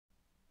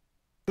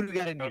Who do we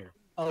got in here?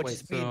 Oh, Wait,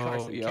 just me and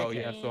Carson. yeah, KK.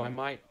 yeah, so I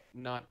might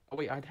not. Oh,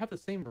 wait, I'd have the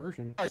same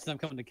version. Carson, I'm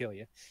coming to kill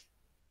you.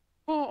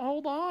 Oh,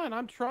 hold on.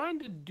 I'm trying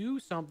to do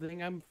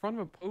something. I'm in front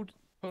of a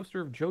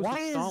poster of Joseph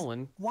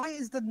Stalin. Why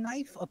is the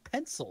knife a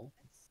pencil?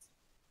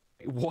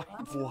 What?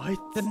 What?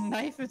 The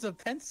knife is a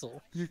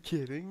pencil. You're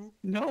kidding?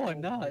 No,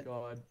 I'm Oh my not.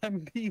 god.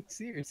 I'm being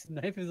serious.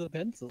 The knife is a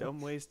pencil. Dumb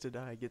ways to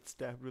die. Get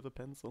stabbed with a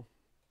pencil.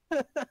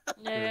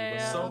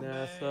 Yeah. So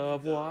Goodness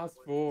of lost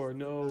for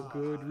no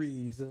good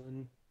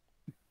reason.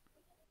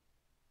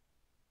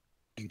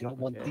 You don't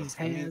want Okay, these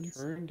let me hands.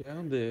 turn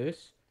down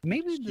this.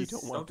 Maybe You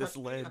don't want this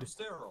lead.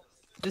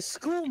 the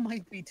school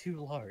might be too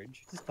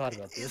large. Just thought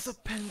about It's this. a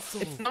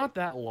pencil. It's not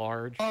that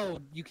large. Oh,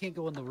 you can't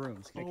go in the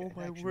rooms. Oh, Okay,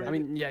 my actually, word. I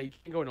mean, yeah, you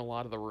can go in a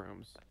lot of the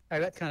rooms.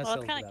 alright, that kind of Well,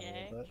 sells that's it out kinda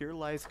a little bit. Here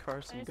lies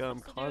Carson What are you Gum,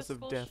 supposed to do cause with of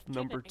school death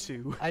number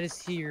shooting? 2. I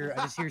just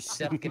hear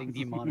Seth getting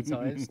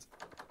demonetized.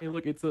 Hey,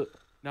 look, it's a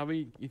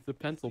it's a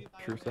pencil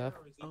picture, Seth.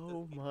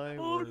 Oh my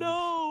Oh word.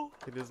 no!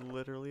 It is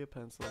literally a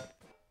pencil.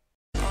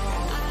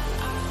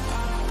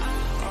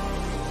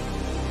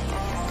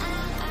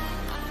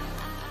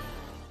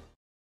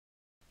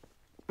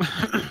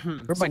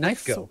 Where'd my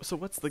knife go? So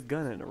what's the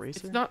gun, an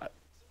eraser? It's not.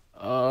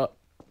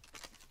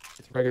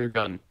 It's a regular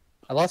gun.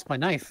 I lost my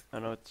knife. I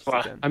know it's just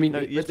Well, a gun. I mean, no,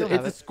 you it's still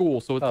have a it. school,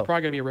 so it's Oh.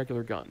 probably gonna be a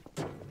regular gun.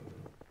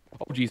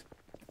 Oh, jeez.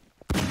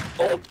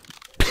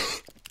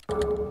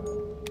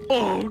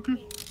 Oh,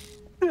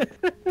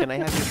 Can I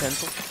have your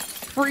pencil?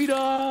 freedom!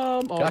 Oh, I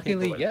can't go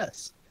Shockingly, in.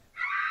 yes.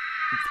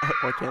 Oh,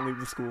 I can't leave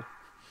the school.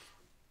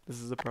 This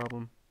is a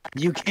problem.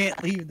 You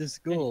can't leave the You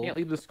school. can't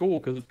leave the school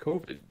because of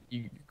COVID.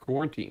 You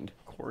quarantined.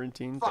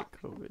 Quarantine to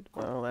COVID.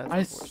 Well, that's I,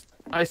 the s- worst.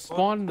 I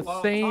spawned in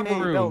the same Hey,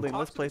 room. building,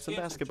 let's play some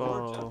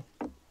basketball.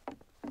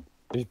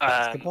 There's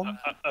basketball?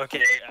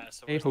 Okay,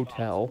 so A where's the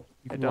hotel.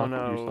 You I can don't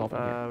lock know. yourself in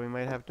here. We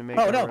might have to make.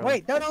 Oh our no! own.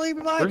 Wait! No! Don't leave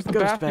me behind! Where's the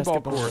Ghost basketball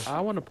basketball. court? I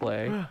want to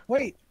play.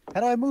 Wait!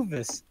 How do I move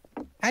this?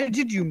 How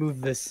did you move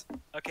this?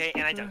 Okay,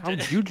 and I don't. How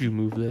did you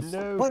move this?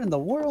 No. What in the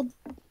world?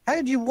 How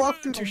did you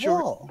walk through Too the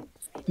short. wall?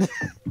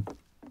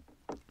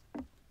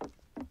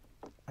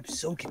 I'm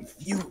so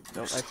confused.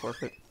 No, I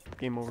forfeit.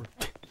 Game over.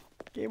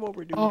 Game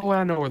over, dude. Oh,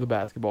 I know where the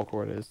basketball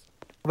court is.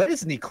 That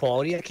isn't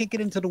equality. I can't get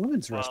into the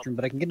women's Well- restroom,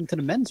 but I can get into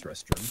the men's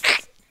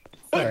restroom.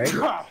 Alright.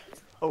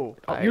 Oh,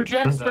 Oh, you're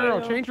Jack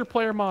Sparrow. Change your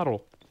player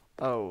model.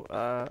 Oh,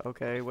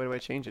 okay. What do I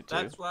change it to?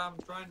 That's what I'm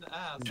trying to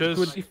ask.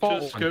 Good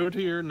default Just one. go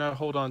to your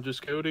hold on.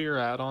 Just go to your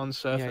add-on,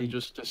 Seth, Yeah, and you-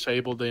 just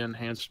disable the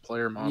enhanced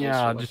player model. Yeah,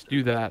 selector. just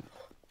do that.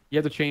 You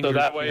have to change So your,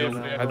 that way, you if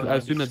know, we as, ever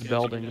as soon as skins,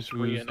 Belding you just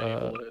who's,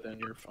 re-enable it, and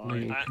you're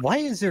fine. me. Why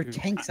is there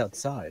tanks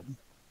outside?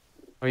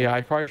 Oh yeah,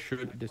 I probably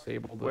should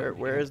disable the.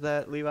 Where is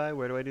that, Levi?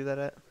 Where do I do that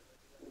at?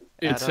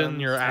 It's in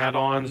your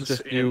add-ons, add-ons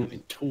just and do-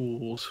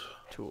 tools.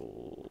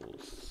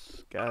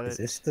 Tools. Got Is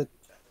it. this the...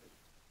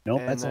 Nope,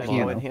 And that's a then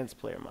piano. enhanced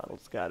player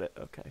models. Got it.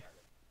 Okay.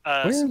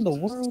 Where in the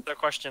world? The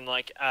question,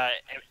 like,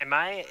 am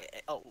I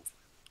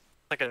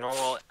like a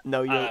normal?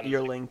 No, your Um,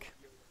 your link.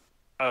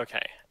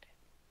 Okay.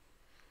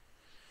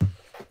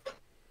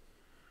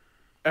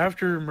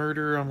 After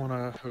murder, I'm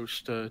gonna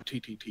host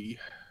TTT.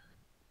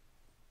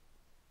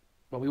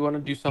 But we want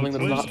to do something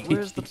that's not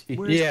Where's the PvP.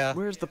 where's, Yeah.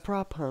 Where's the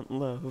prop hunt,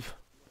 love?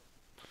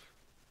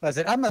 I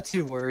said, I'm not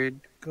too worried.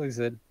 Like I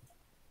said,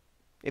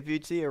 If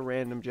you'd see a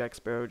random Jack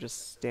Sparrow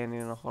just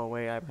standing in a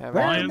hallway, I'm having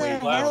Where to in the wait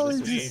hell for is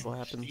this this- will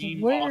happen.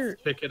 Steam Where-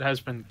 off ticket has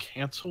been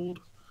canceled.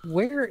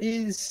 where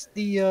is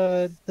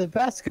the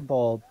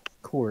basketball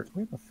court?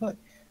 Where the fuck?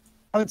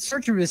 I've been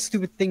searching for this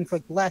stupid thing for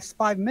like the last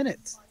 5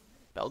 minutes.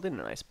 Belden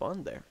and I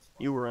spawned there.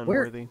 You were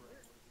Where- unworthy.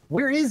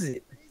 Where is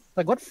it?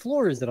 Like, what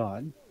floor is it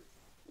on?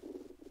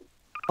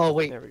 Oh,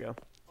 wait. There we go.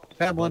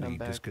 Found one. I'm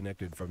back.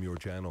 Disconnected from your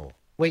channel.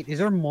 Wait, is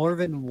there more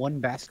than one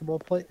basketball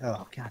play?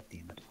 Oh, god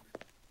damn it.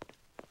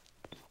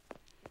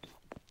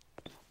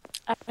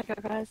 I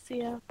gotta go, guys.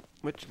 See ya.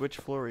 Which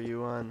floor are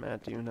you on,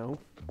 Matt? Do you know?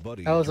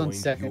 Buddy I was on joined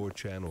second. your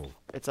channel.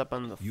 It's up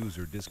on the.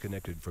 User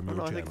disconnected from Oh, your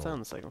no, I think it's on channel.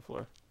 the second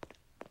floor.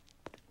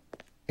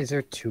 Is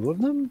there two of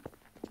them?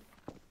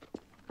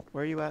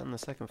 Where are you at on the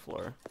second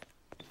floor?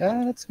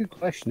 That's a good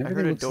question. I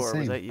Everything heard a looks the door. same.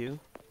 Was that you?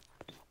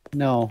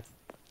 No.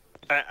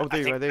 Oh,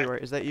 there you are. There you are.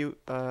 Is that you?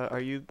 Are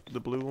you the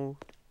blue?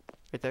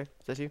 Right there.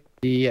 Is that you?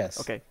 Yes.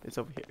 Okay, it's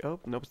over here. Oh,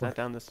 nope, it's not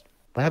down this.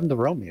 What happened to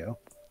Romeo?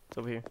 It's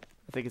over here.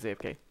 I think it's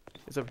AFK.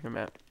 It's over here,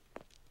 Matt.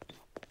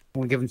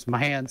 I'm gonna give him some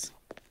hands.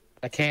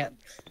 I can't.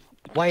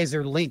 Why is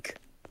there Link?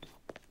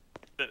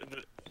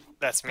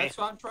 That's me. That's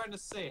what I'm trying to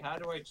say. How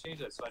do I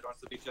change it so I don't have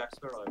to be Jack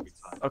Sparrow every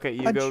time? Okay,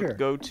 you I'm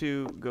go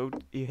sure.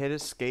 you hit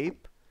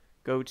escape,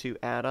 go to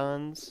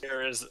add-ons,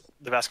 Here is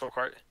the basketball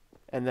court.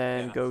 and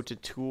then Yeah. go to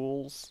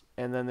tools,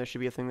 and then there should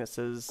be a thing that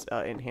says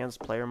enhanced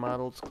player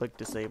models. Click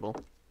disable.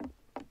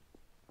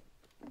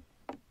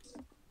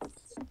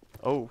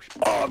 Oh,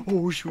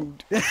 oh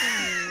shoot.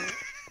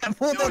 I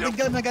pulled out the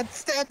gun and I got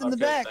stabbed in the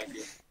Okay, back. thank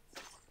you.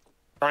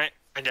 Right,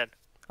 I did.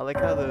 I like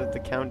how the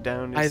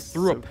countdown is I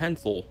threw a so-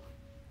 pencil.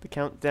 the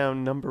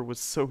countdown number was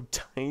so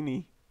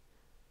tiny.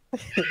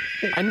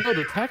 I know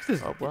the text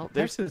is Oh, well,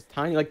 the text is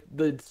tiny. Like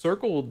the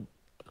circle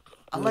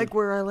I like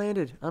where I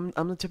landed. I'm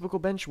the typical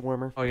bench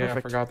warmer. Oh yeah,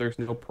 Perfect. I forgot there's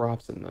no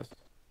props in this.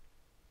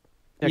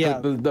 Yeah,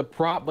 Yeah. 'cause the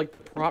prop Wait,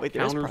 there is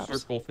counter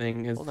props. circle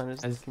thing is Hold on, has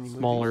can you move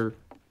smaller.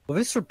 Well,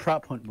 this for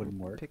prop hunt wouldn't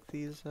work. Pick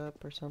these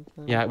up or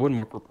something. Yeah, it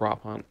wouldn't work for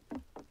prop hunt.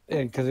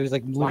 Yeah, because there's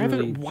like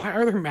literally. Why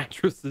are there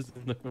mattresses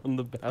on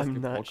the I'm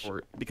basketball not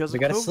court? because We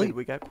of gotta COVID. sleep.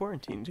 We got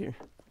quarantined here.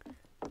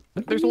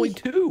 There's only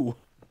 2.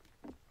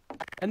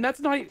 And that's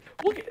not.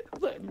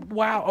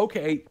 Wow.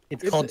 Okay.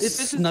 It's If called this is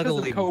because of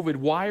snuggling. COVID,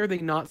 why are they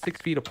not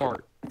 6 feet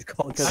apart? It's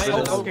called Because I'm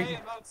it's- okay.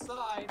 I'm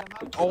outside. I'm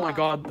outside. Oh my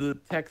God, the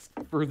text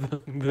for the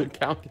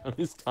countdown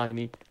is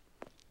tiny.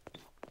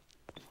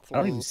 I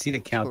don't even see the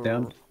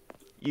countdown.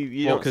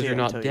 You Well, don't 'cause see you're it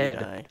not until dead. You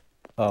die.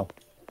 Oh,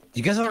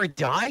 you guys already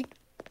die?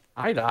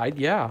 I died.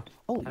 Yeah.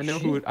 Holy I know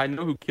shit.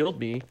 who killed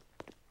me.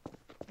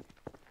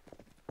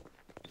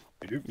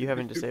 You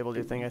haven't disabled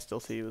your thing. I still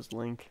see you as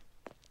Link.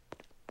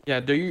 Yeah.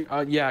 Do you?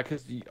 Yeah,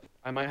 because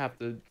I might have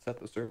to set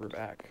the server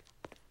back.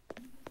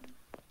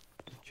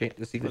 Change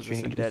to see the Was this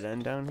a changes. dead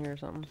end down here or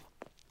something?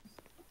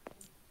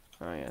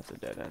 Oh yeah, it's a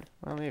dead end.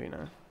 Well, maybe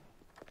not.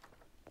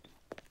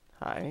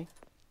 Hi.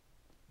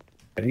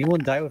 Did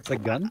anyone die with the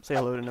gun? Say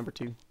hello to number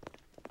 2.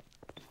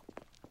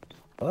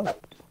 Oh.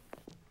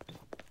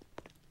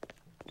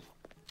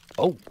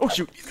 Oh. Oh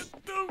shoot!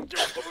 Oh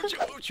shoot! Oh shoot!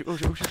 Oh shoot!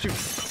 Oh shoot!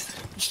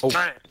 shoot.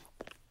 Oh.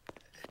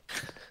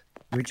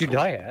 Where'd you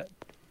die at?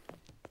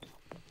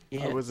 I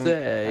Can't wasn't.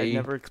 say. I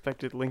never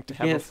expected Link to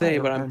have Can't a say,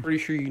 but I'm firearm. pretty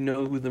sure you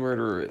know who the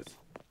murderer is.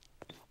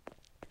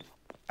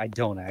 I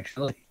don't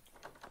actually.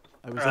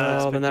 I was not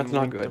Oh, then expecting that's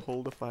not Link to good.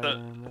 hold a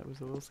firearm. That was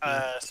a little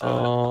scary.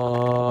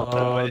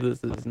 Oh, wait.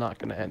 this is not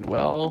gonna end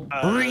well.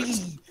 Breathe.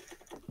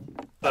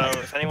 So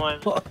if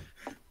anyone, so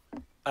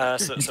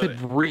You said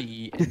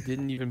Bree and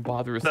didn't even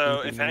bother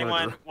so escaping if the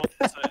anyone,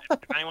 murderer.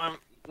 if anyone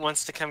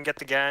wants to come get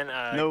the gun,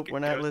 Nope, g- we're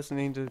not go-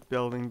 listening to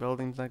Belding.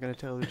 Belding's not gonna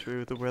tell the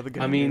truth of where the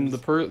gun I mean, is.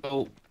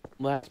 the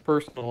last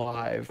person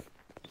alive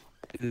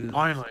is.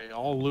 Finally,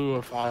 all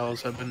Lua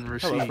files have been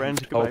received. Hello,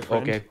 friend. Oh, Goodbye,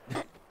 friend. okay.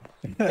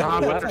 God,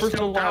 Last better person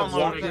still alive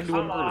walked downloading. into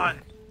a murder.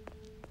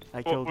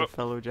 I killed a what-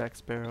 fellow Jack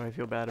Sparrow. I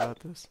feel bad about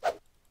this.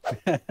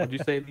 What'd you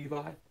say,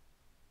 Levi?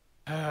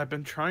 I've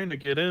been trying to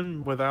get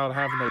in without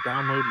having to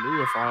download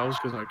Lua files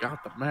because I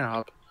got the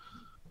map.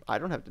 I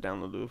don't have to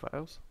download Lua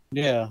files.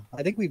 Yeah,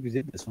 I think we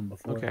did this one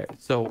before. Okay,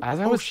 so as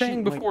I Oh, was shoot,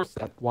 saying my- before,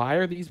 Seth, why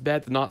are these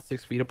beds not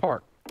 6 feet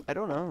apart? I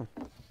don't know.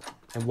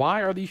 And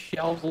why are these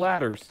shelves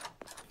ladders?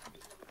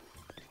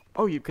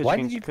 Oh, because Why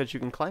you, did you- you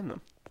can climb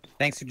them.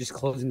 Thanks for just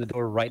closing the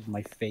door right in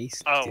my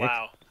face. Oh dick.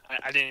 wow,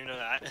 I didn't even know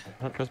that. I'm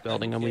not trust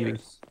building, I'm leaving.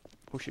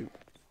 Oh shoot.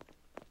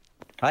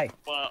 Hi.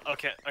 Well,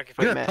 okay, Wait,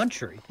 You're Matt. in a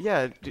country.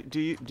 Yeah.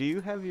 Do you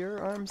have your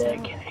arms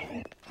down?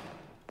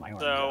 My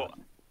arms So, out.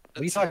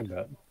 What are you talking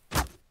about?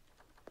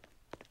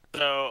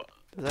 so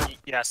Is that-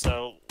 yeah,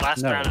 so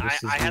last No, round I,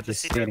 this is I you had the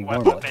just secret standing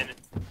weapon. normal.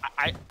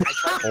 I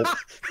tried to,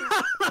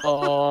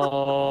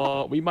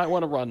 Oh, we might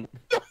want to run.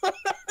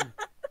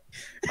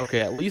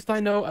 Okay, at least I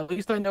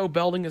know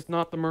Belding is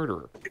not the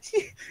murderer.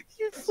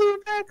 You flew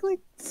back like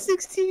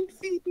 16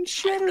 feet and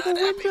shattered the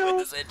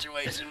window.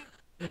 situation.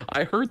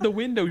 I heard the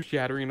window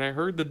shattering and I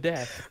heard the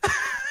death.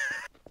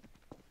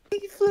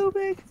 You flew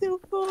back so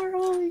far.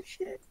 Holy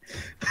shit.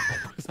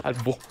 What was that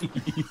voice?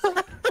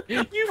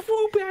 You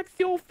flew back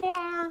so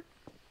far.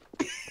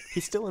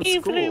 He's still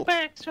in school.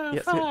 back so He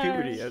hasn't hit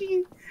puberty yet.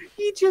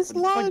 He just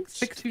Like launched.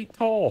 6 feet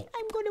tall.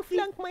 I'm gonna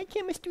flunk my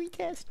chemistry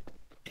test.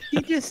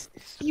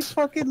 He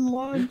fucking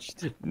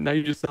launched. Now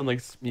you just sound like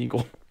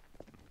Smeagol.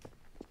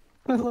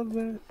 I love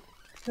that.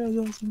 That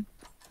was awesome.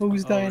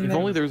 Who's dying If now?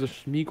 only there was a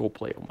Smeagol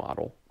Play-Doh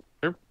model.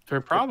 There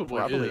probably,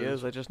 Probably is.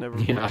 is. I just never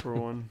Yeah. looked for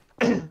one.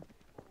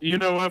 You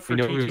know what? For You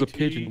know, TTT, there's a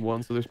pigeon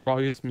one, so there's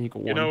probably a Smeagol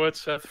one. You know what,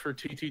 Seth? For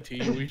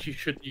TTT, we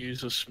should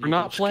use a. We're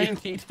not Smeagol playing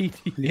skin.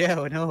 TTT. Yeah,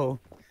 I know.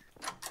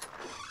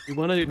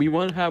 We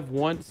wanna have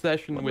one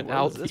session What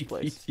without was this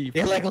place? TTT.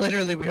 Yeah, like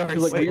literally we already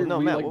Like, Wait, we're, no,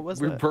 we, Matt, like, what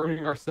was we're that?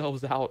 burning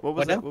ourselves out. What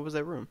was What that? now? What was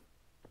that room?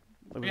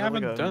 Like, We was that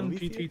like haven't a done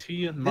movie theater?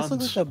 TTT in This months.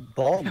 looks like a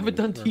ball. We haven't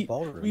done or a T.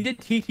 ballroom. We did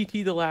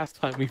TTT the last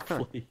time we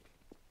Huh. played.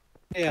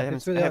 Yeah, I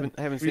that's haven't, where I they haven't,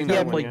 I haven't We seen gotta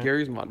that one play yet.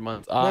 Gary's Mod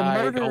months. Well, I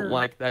murder- don't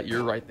like that.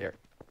 You're right there.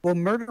 Well,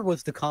 murder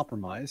was the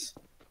compromise.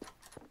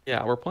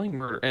 Yeah, we're playing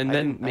murder, and I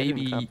then didn't- I didn't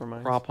maybe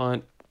compromise. prop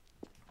hunt,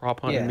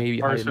 Yeah. and maybe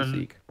hide and Carson.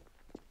 seek.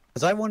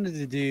 Because I wanted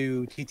to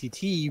do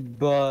TTT,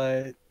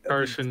 but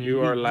Carson,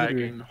 you are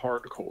lagging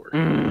hardcore.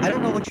 I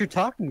don't know what you're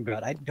talking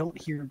about. I don't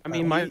hear. I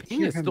mean, my don't ping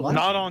hear is him still lagging.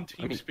 Not on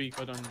I mean- TeamSpeak,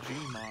 but on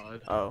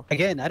GMod. Oh.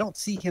 Again, I don't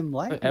see him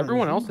lagging. on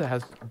Everyone the else Zoom.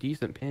 has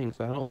decent ping,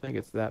 so I don't think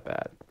it's that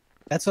bad.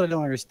 That's what I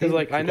don't understand. Because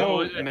like I know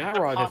Well, it- Matt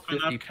the Rod has popping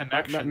up 50.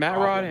 connection Matt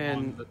Rod problem on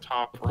and the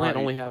top Plant right.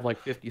 only have like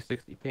 50,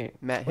 60 ping.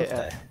 Matt, What hit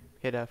the- F.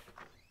 Hit F.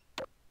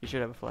 You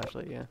should have a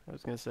flashlight, yeah. I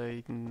was gonna say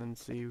you can then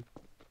see.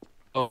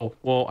 Oh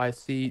well, I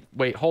see.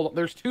 Wait, hold on.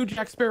 There's 2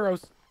 Jack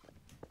Sparrows.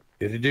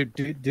 Okay,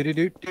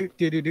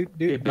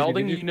 Okay,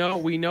 Belding, we know.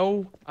 We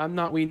know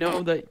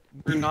that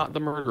we're not the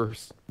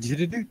murderers.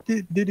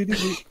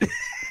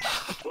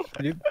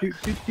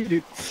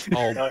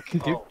 Oh,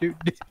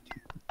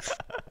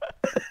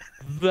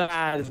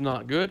 that is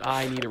not good.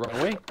 I need to run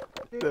away.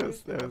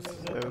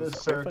 That was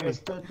circus.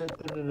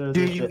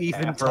 Do you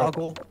even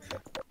toggle?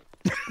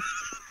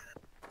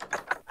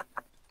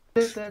 I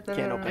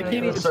can't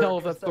even tell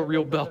if that's the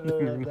real Belton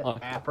or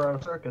not. Afro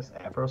circus,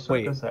 Afro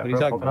Wait, circus, what are you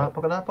talking about?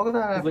 polka dot, polka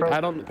dot, 'Cause, like, Afro.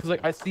 I don't, because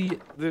like I see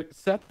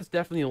Seth is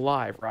definitely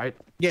alive, right?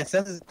 Yeah,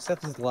 Seth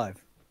is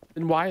alive.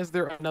 And why is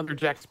there another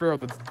Jack Sparrow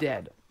that's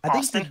dead?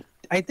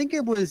 I think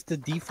it was the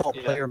default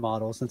player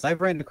model since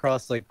I've ran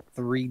across like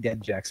 3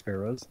 dead Jack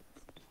Sparrows.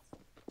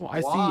 Well,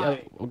 I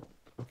Why? see.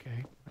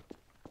 Okay.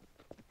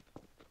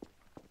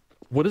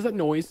 What is that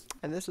noise?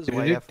 And this is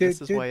why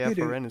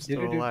FRN is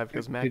still alive,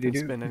 because Matt can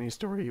spin any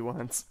story he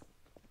wants.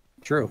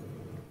 True.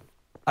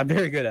 I'm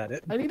very good at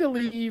it. I need to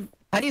leave.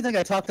 How do you think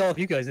I talked all of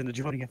you guys into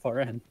joining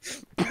FRN?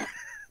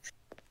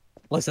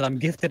 Listen, I'm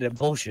gifted at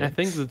bullshit. I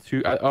think the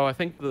two. I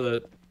think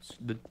the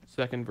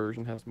second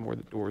version has more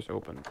the doors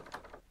open.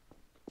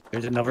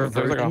 There's another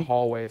There's like a version.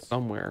 hallway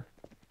somewhere.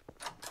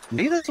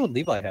 Maybe that's what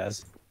Levi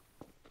has.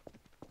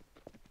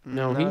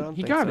 No, I don't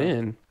he think got so.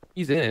 in.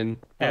 He's in.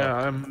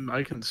 Yeah,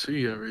 I can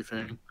see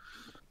everything.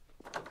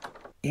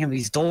 Damn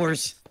these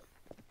doors.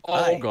 Oh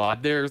Hi.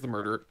 God, there's the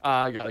murder.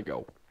 I gotta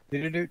go.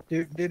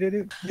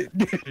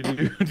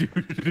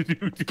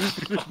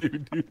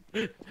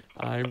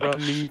 I'm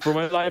running for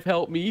my life.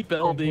 Help me,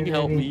 Belding.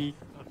 Help me.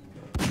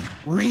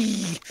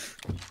 Ree.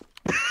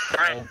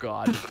 Oh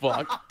God,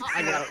 fuck.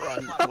 I gotta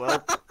run.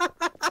 Well,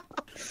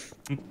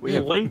 We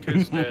have Link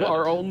is dead.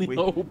 Our only We-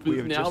 hope we is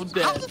have now just-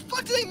 How dead. the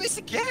fuck did I miss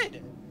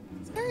again?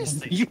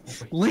 Seriously.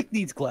 Link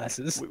needs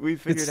glasses. we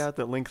figured It's- out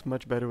that Link's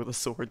much better with a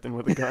sword than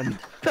with a gun.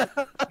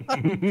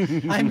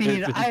 I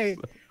mean,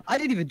 I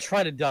didn't even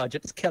try to dodge. I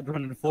just kept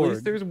running At least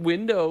forward. there's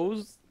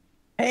windows.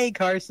 Hey,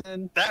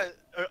 Carson. That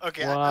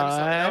okay. I'm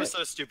sorry. That was What?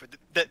 so stupid.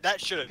 That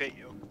should have hit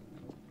you.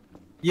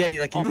 Yeah,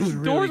 like he was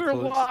really Doors are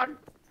close. locked.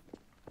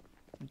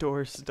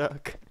 Door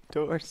stuck.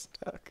 Door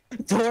stuck.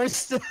 Door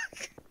stuck.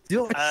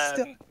 Door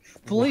stuck.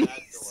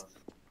 Please.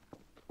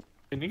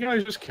 Can you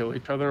guys just kill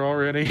each other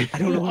already? I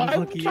don't know what the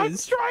I'm fuck he trying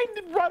is. to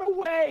run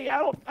away.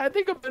 I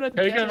think I'm gonna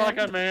Take dead it like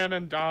a end. man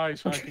and die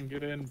so I can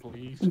get in,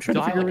 please. I'm trying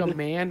to Die figure like out a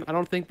man. I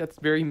don't think that's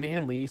very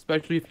manly,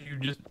 especially if you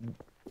just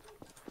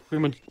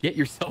pretty much get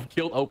yourself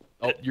killed. Oh,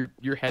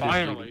 your head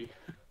Finally.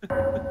 is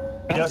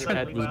bleeding. Your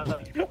head was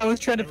bleeding. I was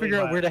trying to figure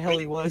out where the hell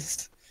he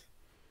was.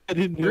 I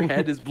didn't know. Your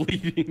head is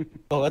bleeding.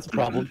 Oh, that's a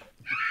problem.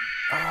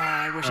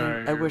 Ah, Alright,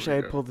 I here wish we I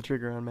had go. pulled the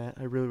trigger on Matt.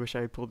 I really wish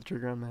I had pulled the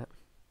trigger on Matt.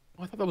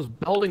 Oh, I thought that was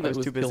Belding I that was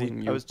was too busy.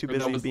 killing you. I was too Or that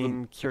busy was the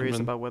being curious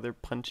Superman. about whether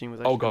punching was.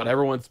 Oh actually God, gonna-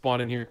 everyone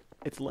spawned in here.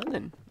 It's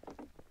Lenin.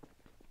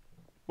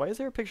 Why is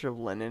there a picture of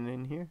Lenin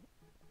in here?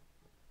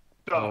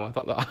 Oh, I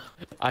thought that.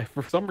 I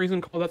for some reason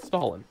called that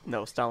Stalin.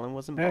 No, Stalin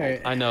wasn't bald.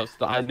 Alright. I know.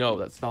 I know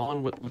that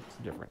Stalin looks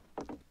different.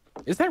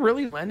 Is that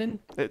really Lenin?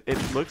 It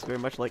looks very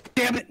much like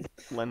Damn it!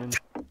 Lenin.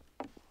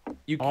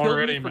 You killed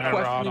Already me for Matt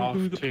Rod questioning off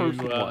who the to,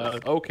 person was.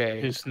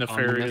 Okay. His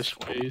nefarious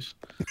Communist. ways.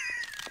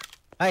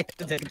 I had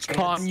to take a chance.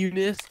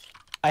 Communist.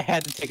 I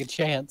had to take a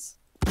chance.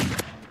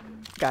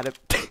 Got it.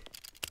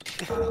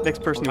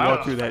 Next person who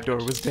walked through that door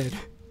was dead.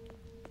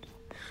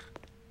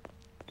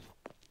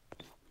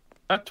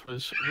 That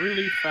was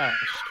really fast.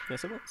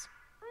 Yes, it was.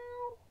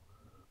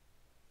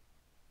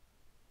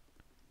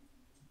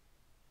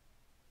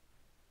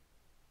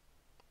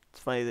 It's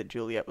funny that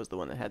Juliet was the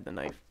one that had the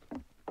knife.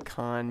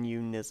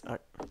 Communist.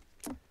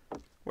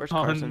 Where's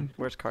Carson?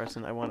 Where's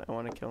Carson? I want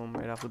to kill him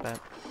right off the bat.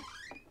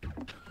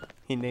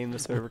 He named the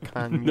server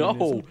Communism.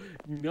 No,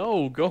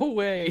 no, go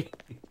away.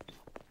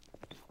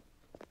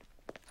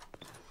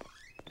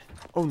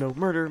 Oh no,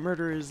 murder!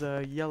 Murder is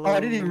yellow. Oh, I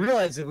didn't even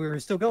realize that we were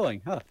still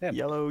going. Huh, damn.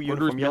 Yellow Murder's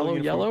uniform, yellow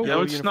uniform, yellow? yellow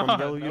No, it's uniform, not.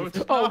 yellow No,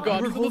 uniform. it's Oh not. God, You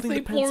were he's on the holding a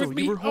same floor pencil. as You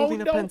me. were holding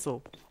Oh a no.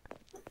 pencil.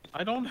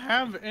 I don't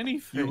have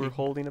anything. You were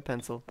holding a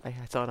pencil. I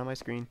saw it on my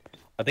screen.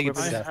 I think it's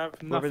I Seth. have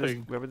Whoever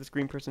nothing. this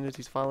green person is,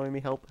 he's following me.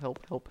 Help! Help!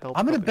 Help! Help!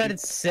 I'm gonna help. bet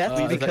it's Seth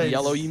Is because that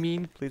yellow you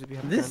mean? Please, if you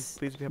have This- a gun.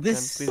 Please, if you have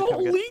this- a gun. Please, if you have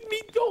Don't a gun. lead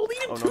me. Don't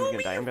lead him Oh to no, I'm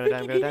me. gonna die.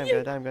 I'm you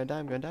gonna die. I'm gonna die.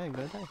 I'm freaking gonna die. I'm gonna die. I'm gonna die. I'm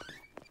gonna die.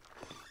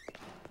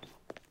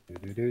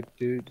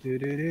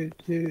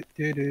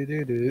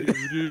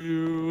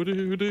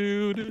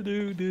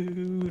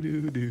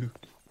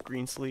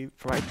 Green sleeve.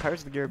 For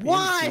Pirates of the Caribbean.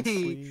 Why?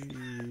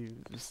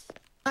 Green sleeves.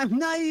 I'm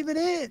not even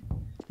it.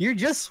 You're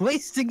just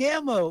wasting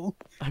ammo.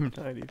 I'm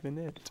not even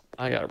it.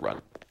 I gotta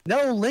run.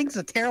 No, Link's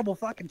a terrible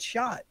fucking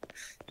shot.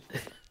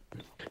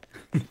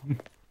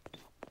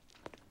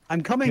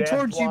 I'm coming Yeah,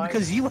 towards you why?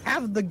 because you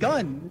have the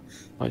gun.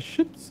 My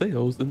ship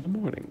sails in the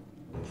morning.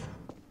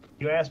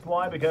 You asked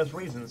why? Because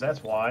reasons.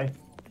 That's why.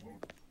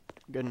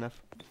 Good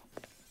enough.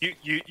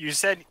 You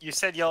said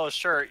yellow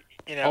shirt.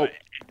 You know.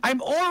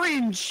 I'm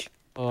orange.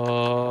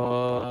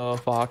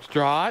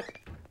 Foxtrot.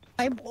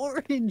 I'm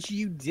orange,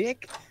 you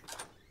dick.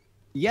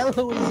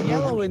 Yellow is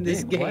yellow in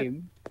this Damn, what?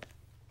 game.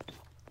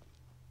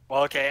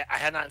 Well, okay. I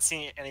had not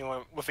seen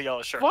anyone with a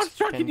yellow shirt.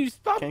 Foxtrot, can you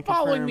stop Can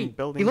following confirm me?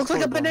 building He looks like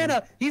a sword line.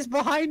 banana. He's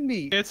behind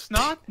me. It's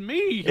not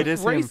me. It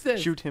is him. racist.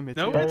 Shoot him. It's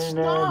No, him. it's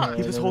not.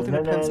 He was holding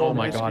a pencil. Oh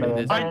my God, it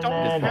is. I don't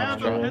It's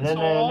have a Foxtrot. pencil.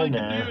 All I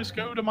can do is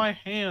go to my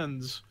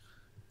hands.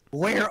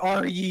 Where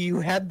are you? You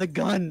had the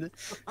gun.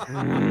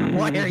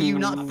 Why are you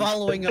not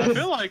following I us?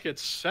 feel like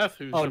it's Seth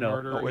who's Oh, the no.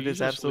 murderer. Oh, it He's is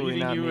just absolutely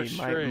leading not you me.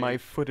 astray. My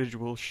footage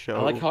will show.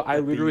 I like how I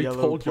that the literally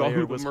yellow told y'all player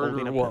who the was holding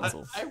murderer a was.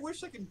 pencil. I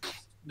wish I could.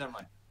 Never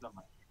mind. Never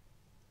mind.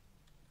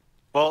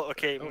 Well,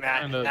 okay, Oh,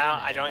 Matt. kinda- Now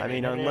I don't. I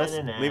mean, unless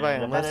Levi,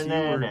 unless you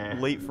were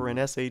late for an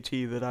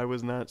SAT that I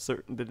was not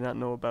certain, did not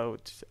know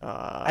about.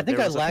 I think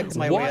there I was a lagged pencil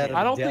my in way my out hand. of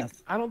I don't death.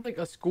 think I don't think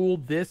a school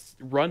this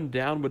run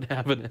down would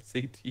have an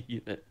SAT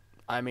in it.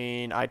 I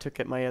mean, I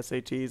took my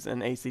SATs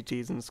and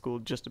ACTs in school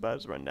just about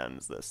as rundown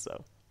as this,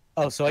 so.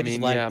 Oh, so I just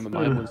mean, lagged. yeah,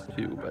 mine was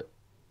too, but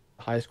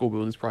high school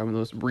building is probably the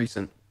most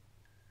recent.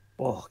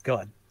 Oh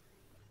god.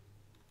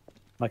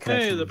 My Hey,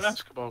 connection. the is,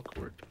 basketball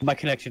court. My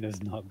connection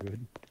is not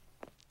good.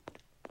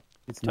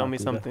 It's Tell not me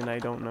good. something I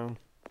don't know.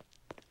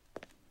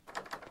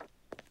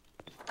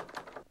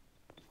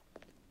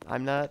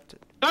 I'm not the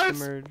Nice!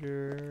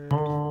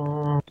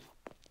 murderer.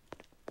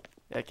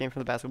 Yeah, it came from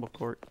the basketball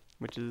court,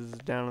 which is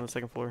down on the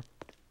second floor.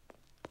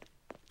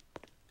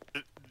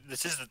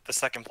 This is the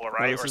second floor,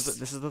 No, right? this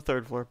is the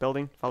third floor.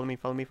 Building. Follow me.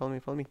 Follow me. Follow me.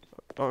 Follow me.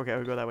 Oh, okay,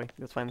 I'll go that way.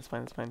 That's fine. That's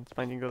fine. That's fine. It's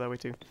fine. You can go that way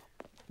too.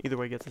 Either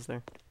way gets us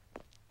there.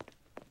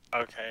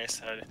 Okay,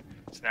 so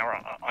now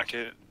we're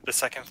onto the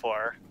second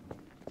floor.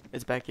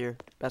 It's back here.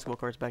 Basketball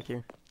court's back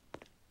here.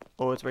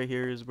 Oh, it's right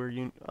here. Is where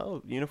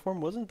uniform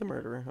wasn't the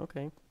murderer.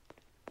 Okay.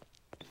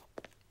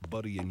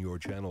 Buddy in your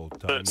channel.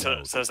 So, Time so,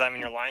 out. so does that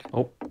mean you're lying?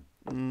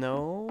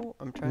 No,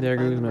 I'm trying There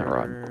to find goes the Matt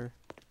Rod. murderer.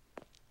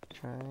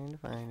 Trying to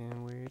find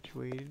him. Which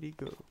way did he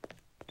go?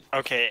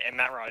 Okay, and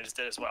Matt Rod just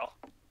did as well.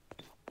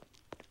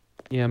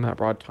 Yeah, Matt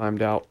Rod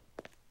timed out.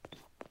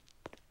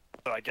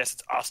 So I guess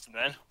it's Austin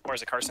then, or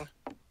is it Carson?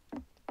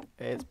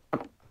 It's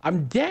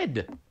I'm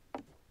dead.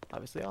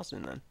 obviously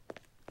Austin then.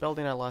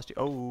 Building, I lost you.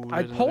 Oh,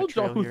 I there's another told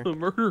y'all trail who here. the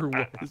murderer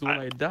was when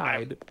I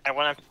died. I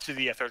went up to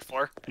the third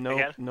floor Nope,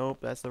 again. nope,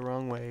 that's the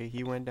wrong way.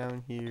 He went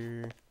down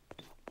here.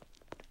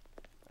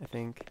 I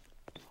think.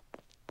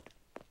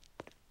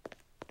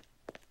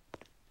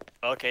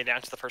 Okay,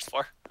 down to the first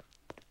floor.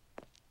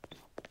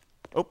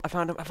 Oh, I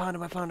found him, I found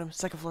him, I found him.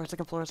 Second floor,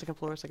 second floor, second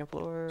floor, second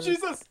floor.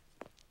 Jesus!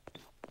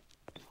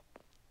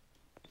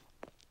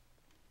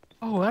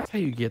 Oh, that's how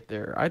you get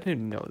there. I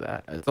didn't know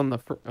that. It's on the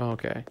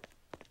okay.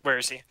 Where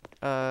is he?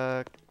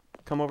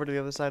 Come over to the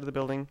other side of the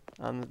building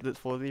on the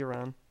floor that you're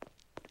on.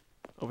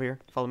 Over here.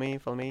 Follow me,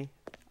 follow me.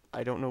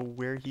 I don't know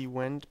where he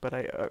went, but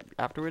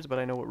afterwards, but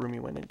I know what room he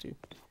went into.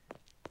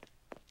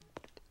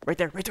 Right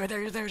there, right there,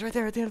 right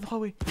there at the end of the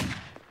hallway.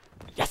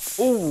 Yes!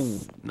 Oh,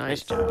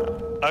 nice job.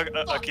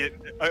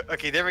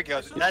 Okay, there we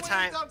go. That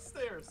time.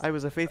 Downstairs. I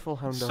was a faithful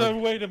hound dog. So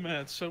wait a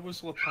minute. So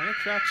was LaPlante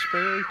Jack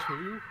Sparrow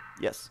too?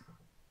 Yes.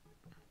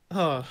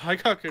 I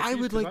got confused. I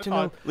would 'cause like to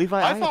thought- know,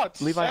 Levi. I thought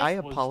Levi, I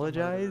Seth was the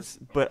apologize,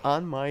 but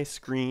on my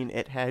screen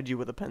it had you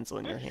with a pencil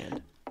in your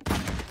hand.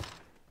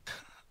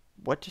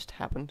 What just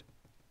happened?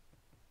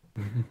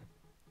 I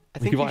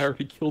think Levi he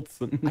already killed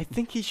some. I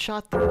think he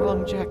shot the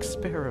wrong Jack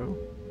Sparrow.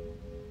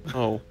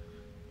 Oh.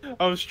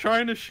 I was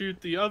trying to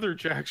shoot the other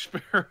Jack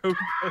Sparrow, but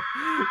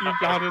you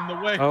got in the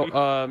way.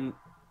 Oh,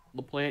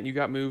 LaPlante, you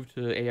got moved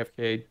to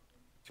AFK.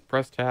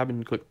 Press tab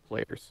and click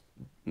players.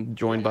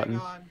 Join Hang button.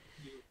 on,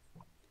 you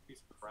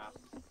piece of crap.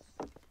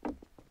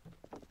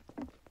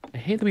 I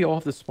hate that we all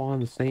have to spawn in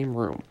the same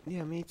room.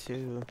 Yeah, me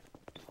too.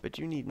 But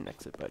you need an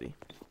exit, buddy.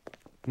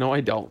 No,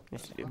 I don't.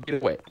 Yes, you do.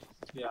 Get away.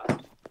 Yeah.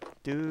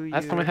 Do you?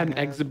 Last time I had an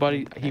have exit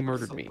buddy, an he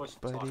murdered exit, me. Push the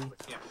buddy? button,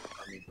 I can't-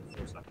 I mean,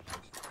 there's nothing.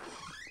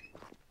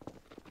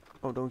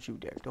 Oh, don't you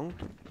dare! Don't.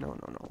 No,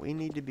 no, no. We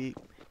need to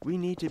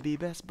be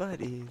best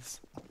buddies.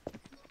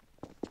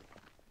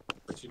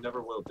 But you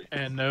never will be.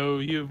 And no,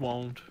 you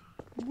won't.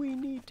 We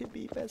need to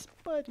be best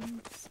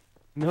buddies.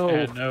 No.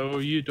 And no,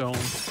 you don't.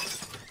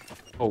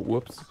 Oh,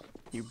 whoops.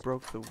 You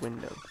broke the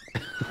window.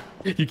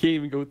 You can't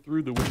even go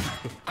through the window.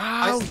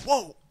 Ow!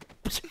 Whoa!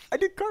 I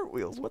did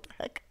cartwheels. What the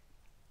heck?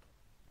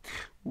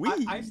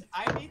 I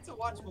need to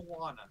watch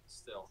Moana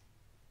still.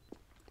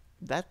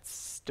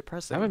 That's I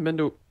depressing. haven't been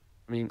to.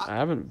 I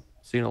haven't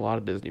seen a lot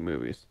of Disney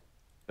movies,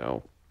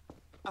 so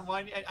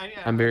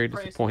I'm very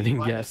praised disappointing,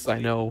 Lion yes, I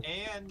King know.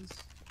 And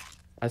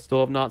I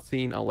still have not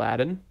seen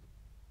Aladdin.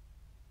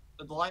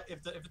 if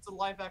it's a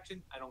live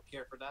action, I don't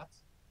care for that.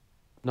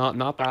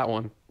 Not that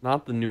one.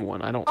 Not the new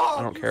one. I don't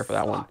Oh, care for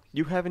that one. suck.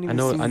 You haven't I even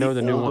know seen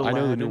the new old one. I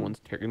know the new Aladdin? one's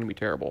gonna be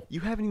terrible.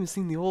 You haven't even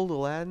seen the old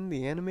Aladdin,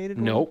 the animated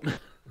one? Nope.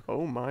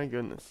 Oh my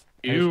goodness.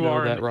 I just You know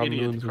are that an Robin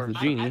idiot, Williams was the Carson.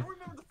 I genie. don't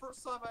remember the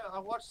first time I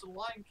watched The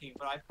Lion King,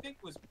 but I think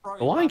it was probably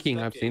The Lion last King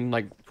I've decade. seen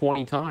like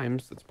 20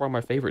 times. It's probably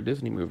my favorite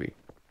Disney movie.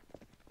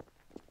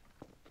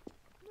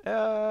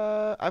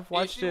 I've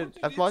watched you it. want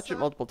to I've get watched it some-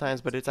 multiple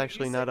times, but it's you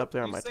actually sang not a- up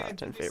there on you my sang a top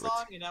 10 Disney favorites.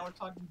 Song, and now we're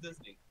talking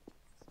Disney.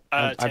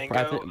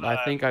 Tango,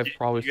 I think I've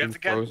probably you have seen to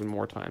get- Frozen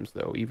more times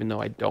though, even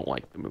though I don't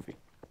like the movie.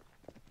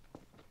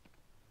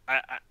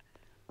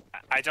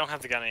 I don't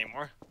have the gun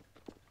anymore.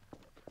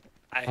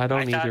 I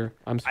don't thought- either.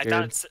 I'm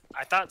scared.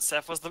 I thought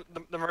Seth was the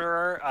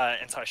murderer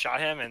until I shot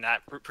him, and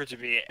that proved to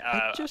be.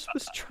 I just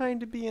was trying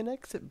to be an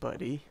exit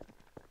buddy.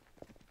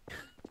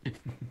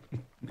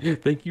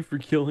 Thank you for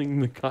killing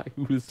the guy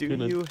who was Do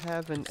gonna you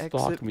have an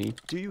stalk exit? me.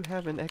 Do you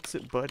have an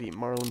exit, buddy?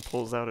 Marlon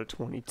pulls out a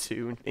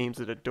 22 and aims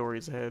it at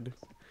Dory's head.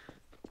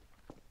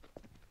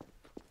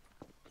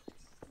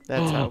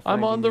 That's how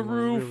I'm on Finding the Nemo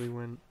roof. really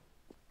went.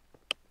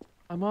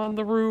 I'm on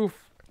the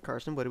roof.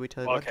 Carson, what did we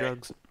tell you about Okay.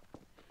 drugs?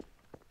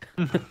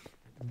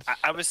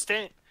 I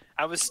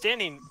was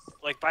standing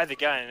like by the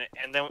gun,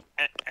 and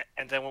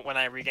then when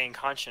I regained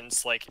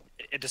conscience, like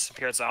it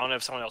disappeared. So I don't know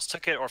if someone else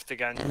took it or if the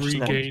gun.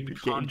 Regained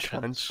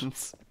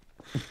conscience.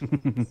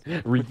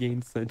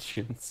 Regain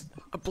sentience.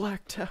 I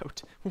blacked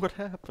out. What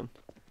happened?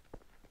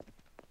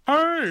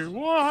 Hey,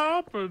 what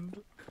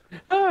happened?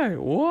 Hey,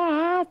 what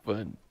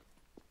happened?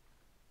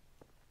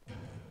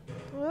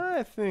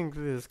 I think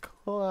this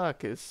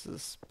clock is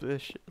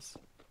suspicious.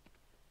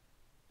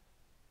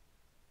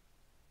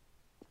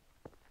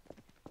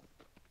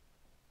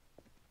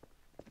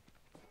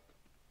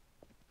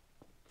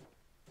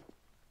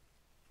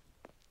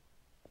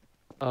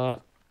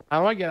 How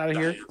do I get out of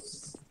here?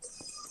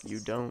 You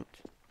don't.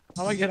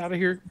 How do I get out of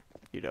here?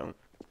 You don't.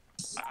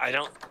 I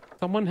don't.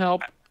 Someone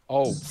help.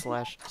 Oh,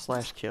 Slash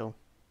kill.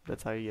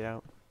 That's how you get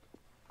out.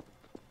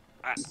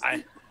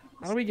 I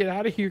how do we get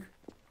out of here?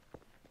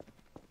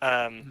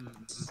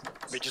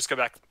 we just go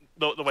back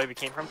the way we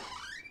came from.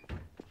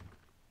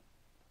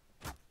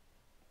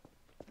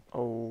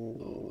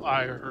 Oh.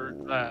 I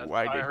heard that.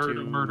 I I did heard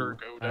too. a murder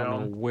go I don't know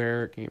down.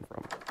 where it came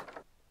from.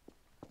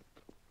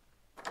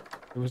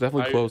 It was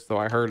definitely I- close, though.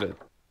 I heard it.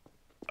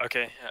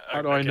 Okay.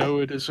 How do I know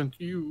it isn't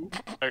you?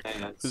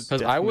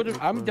 Because I would have.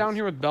 I'm down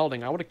here with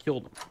Belding. I would have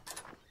killed him.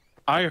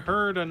 I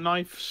heard a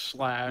knife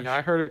slash. Yeah,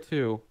 I heard it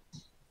too.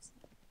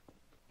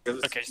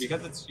 Okay.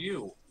 Because it's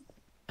you.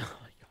 Oh my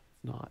god,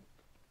 it's not.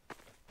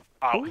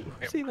 Oh,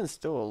 Who's even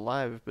still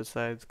alive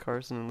besides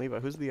Carson and Levi?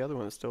 Who's the other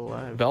one that's still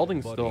alive?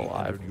 Belding's Buddy still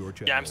alive. entered your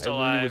Yeah, I'm channel. still I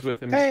literally alive. was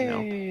with him just now.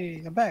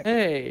 Hey, I'm back.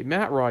 Hey,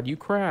 Matt Rod, you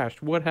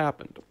crashed. What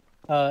happened?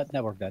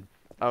 Network dead.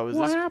 Oh, is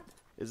What this happened?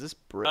 is this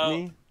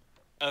Brittany?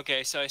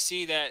 okay. So I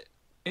see that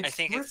It's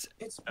think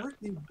it's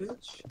Brittany,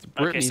 bitch. It's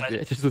Brittany, so I-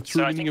 bitch. It's the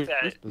true so I meaning think of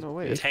that- Christmas. No,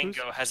 wait. bitch.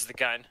 Tango has the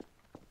gun.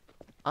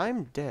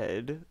 I'm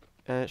dead,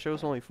 and it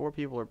shows only 4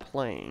 people are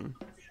playing.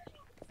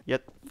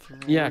 Yet.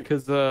 Yeah,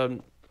 because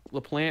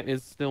LaPlante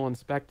is still in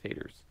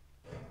spectators.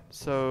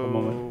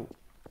 So.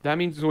 That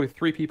means there's only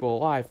 3 people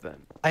alive then.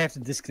 I have to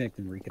disconnect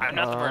and reconnect. I'm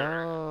not the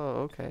murderer.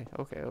 Oh, okay.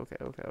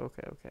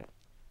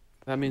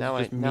 That means Now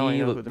it's just now I me,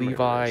 know who the murderer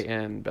Levi, is.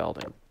 and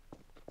Belding.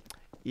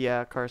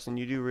 Yeah, Carson,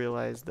 you do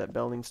realize that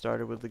Belding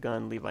started with the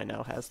gun. Levi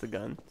now has the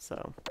gun,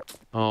 so.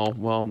 Oh,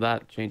 well,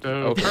 that changes. So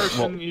Okay, person,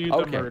 well, you the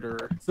okay.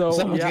 murderer. So,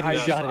 Someone's yeah, getting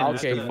shot in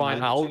okay, the fine.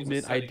 head. I'll Change the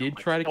admit I setting did on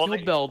my try to Well, kill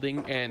they-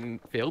 Belding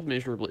and failed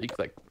miserably because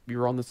like, we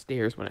were on the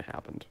stairs when it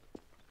happened.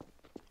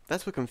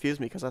 That's what confused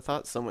me, because I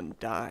thought someone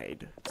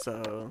died,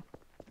 so.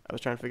 I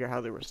was trying to figure out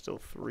how there were still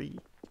 3.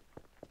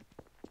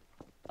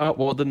 Oh,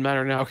 well, it doesn't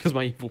matter now because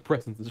my evil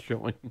presence is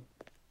showing.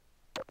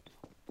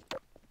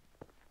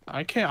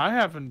 I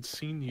haven't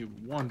seen you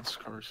once,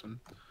 Carson.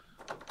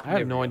 I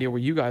have no idea where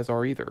you guys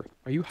are either.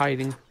 Are you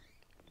hiding?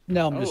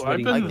 No, I'm just Oh, I've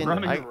waiting. been I can,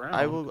 running I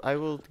around. will I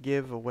will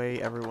give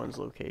away everyone's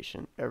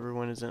location.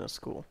 Everyone is in a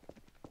school.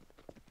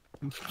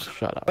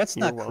 Shut up. That's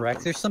not You're correct.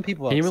 welcome. There's some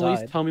people Can you at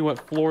outside. least tell me what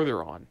floor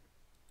they're on,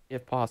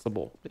 if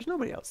possible? There's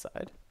nobody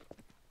outside.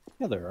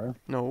 Yeah, there are.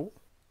 No.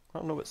 I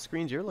don't know what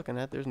screens you're looking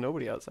at. There's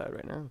nobody outside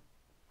right now.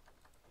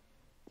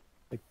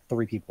 Like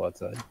 3 people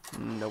outside.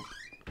 Nope.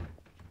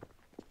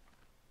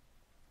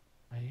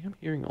 I am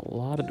hearing a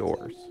lot of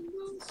doors.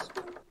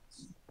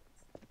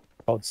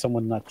 Oh,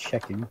 someone not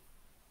checking.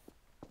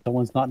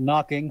 Someone's not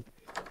knocking.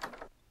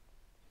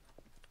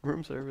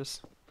 Room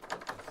service.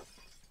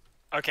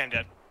 Okay, I'm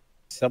dead.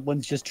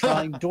 Someone's just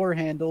trying door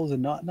handles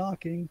and not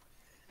knocking.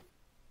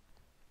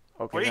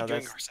 Okay, What are you now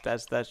doing,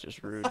 that's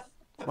just rude.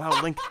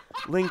 Wow,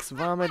 Link's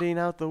vomiting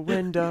out the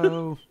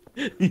window.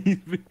 I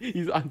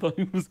thought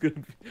he was gonna.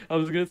 I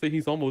was gonna say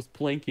he's almost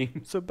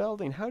planking. So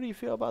Belding, how do you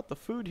feel about the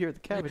food here at the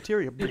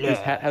cafeteria? His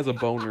hat has a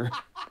boner.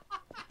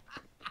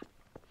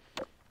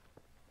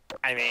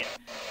 I mean,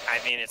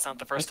 it's not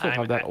the I first still time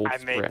have that old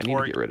I've spray. made I need to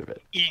poor get rid of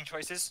it. eating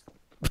choices.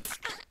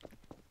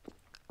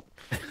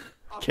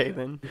 Okay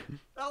then.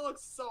 That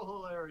looks so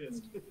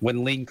hilarious.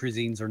 When lean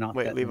cuisines are not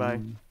Wait, that Levi.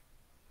 lean.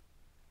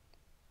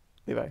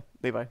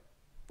 Levi.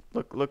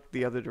 Look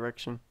the other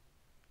direction.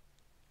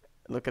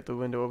 Look at the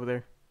window over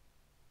there.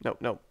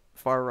 No.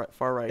 Far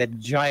right. That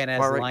giant ass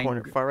Far right line.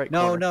 corner. Far right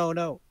No, corner. no.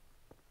 To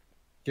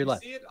your You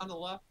left. see it on the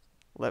left?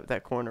 Left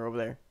that corner over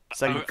there. Oh,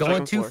 Second, Going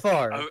second too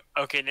floor. far.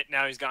 Oh, okay,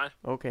 now he's gone.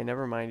 Okay,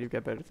 never mind. You've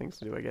got better things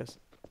to do, I guess.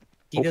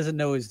 He doesn't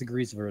know his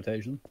degrees of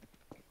rotation.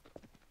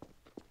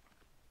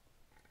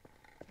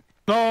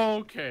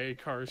 Okay,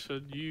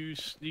 Carson, you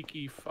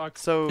sneaky fuck.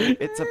 So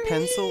it's a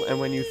pencil, and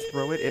when you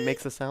throw it, it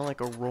makes a sound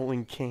like a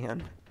rolling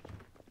can.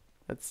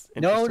 That's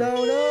No,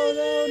 interesting.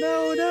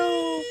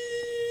 no.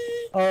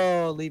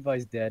 Oh,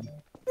 Levi's dead.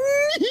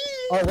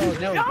 Oh,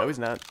 no. No, he's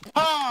not.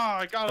 Ah,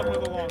 I got him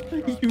with a long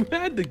shot. You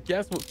had to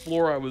guess what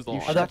floor I was on.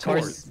 You I shot, thought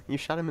him, Carson- you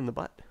shot him in the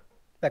butt.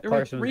 That There were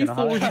Carson was 3 gonna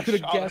floors you hide.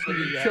 could have guessed and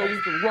you chose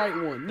the right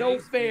one. No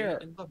Face me fair.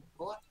 in the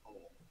butthole.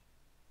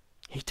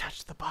 He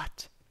touched the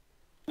butt.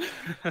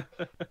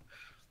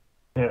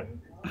 Yeah.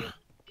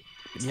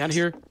 Get me out of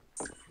here.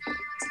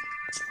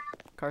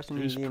 Carson,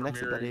 you Who's need an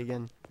exit buddy premiering?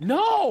 again.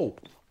 No!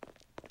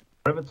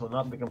 Rivets will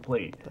not be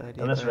complete.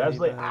 Buddy, Unless you're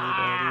buddy,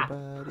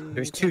 absolutely. buddy,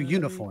 There's 2 You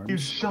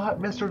uniforms. shot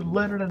Mr.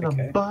 Leonard in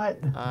Okay. the butt.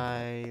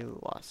 I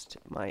lost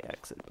my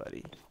exit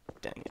buddy.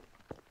 Dang it.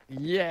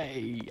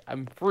 Yay!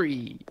 I'm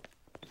free.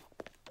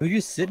 Who's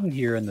just sitting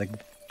here in the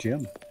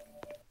gym?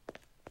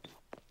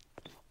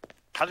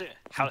 How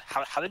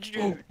did you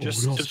do? Oh,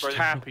 Just no. Just for-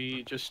 tap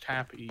E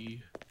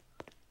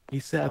He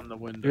said, on the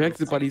window. your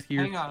exit buddy's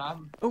here. Hang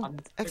on, Oh, I'm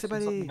exit fixing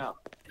something buddy.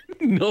 up.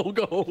 No,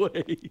 go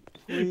away.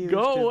 We used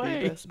Go to be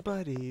away. best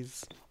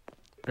buddies.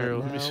 Here,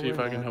 but let me now see if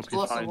we're I can not. help you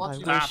Plus, I find. want I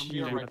you Ah, wish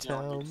you right would now,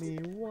 tell dude.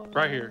 me why.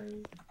 Right here.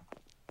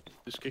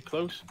 Just get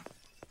close.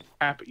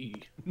 Tap E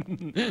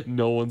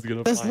No one's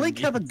gonna Does find Link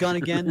you. have a gun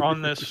again?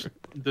 on this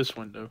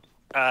window.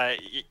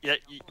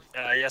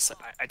 Yes,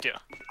 I do.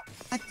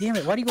 God damn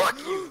it! Why do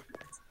you?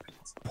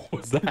 What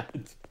was that?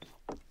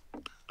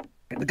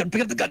 Pick up the gun!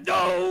 Pick up the gun!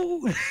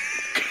 No!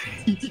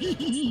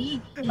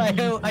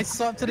 I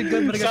swapped to the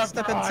gun, but I got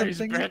stuck on Surprise,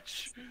 something.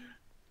 bitch.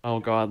 Oh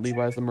god,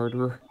 Levi's the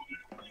murderer.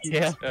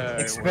 Yeah.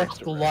 where's Expect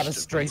the a lot of rest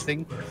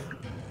strafing.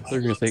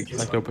 They're gonna say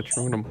Ecto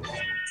Patronum.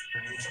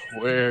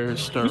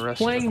 Where's the Who's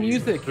rest playing of you?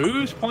 music?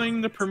 Who's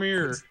playing the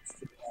premiere?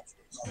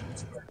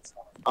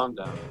 Calm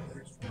down.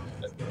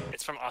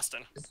 It's from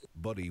Austin.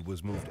 Buddy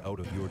was moved out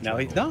of your No, channel.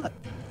 he's not.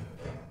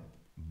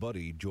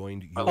 Buddy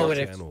joined I your love it.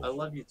 you. channel. I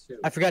love you too.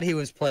 I forgot he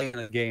was playing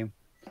a game.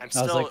 I'm I was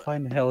still, like, why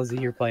in the hell is he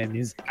here playing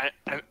music?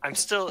 I'm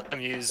still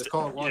amused. It's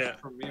called Watch Yeah.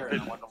 Premiere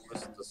and I want to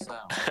listen to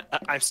sound.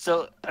 I'm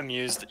still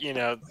amused,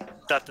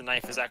 that the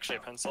knife is actually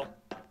a pencil.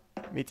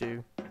 Me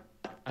too.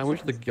 I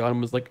wish the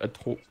gun was like a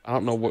I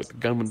don't know what the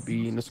gun would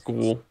be in the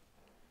school.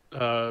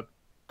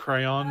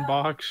 Crayon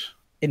box.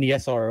 In the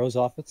SRO's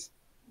office?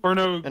 Or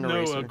no, An no,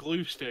 eraser. a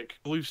glue stick.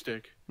 Glue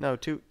stick. No,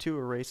 two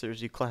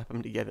erasers. You clap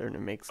them together and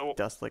it makes Oh.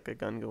 dust like a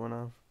gun going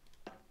off.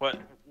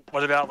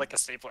 What about like a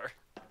stapler?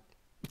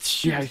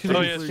 Yeah, I should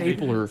Oh, have yeah,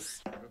 stapler.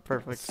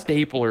 Perfect.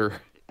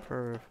 Stapler.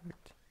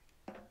 Perfect.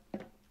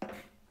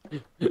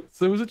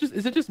 So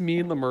is it just me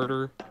and the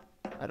murderer?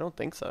 I don't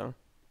think so.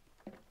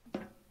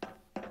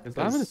 Because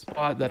I'm in a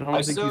spot that I don't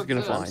I think still he's gonna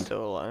exist. I'm find.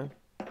 still alive.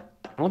 I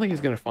don't think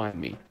he's gonna find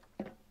me.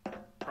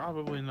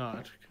 Probably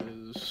not,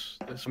 because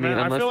this I mean, map.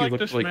 I unless feel you like look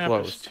this really map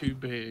close. is too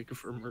big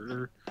for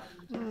murder.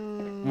 I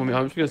mean,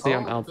 I'm just gonna say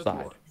I'm Oh, good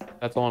outside. lord.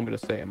 That's all I'm gonna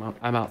say.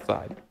 I'm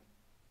outside.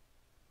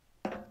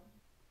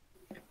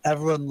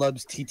 Everyone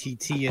loves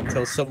TTT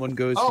until someone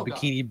goes Oh, to God.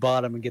 Bikini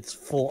Bottom and gets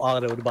full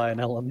autoed by an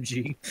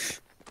LMG.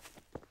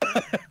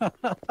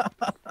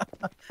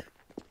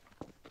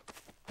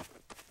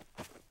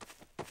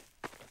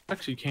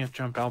 Actually, you can't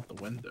jump out the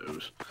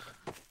windows.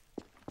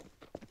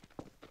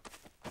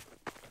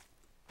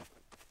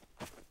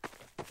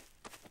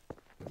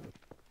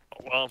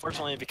 Well,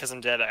 unfortunately, because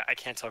I'm dead, I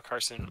can't tell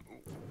Carson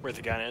where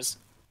the gun is.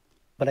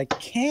 But I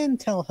can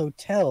tell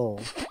Hotel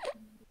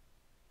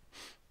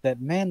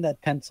that, man,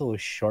 that pencil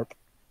is sharp.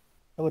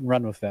 I wouldn't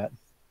run with that.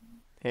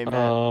 Hey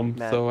Matt.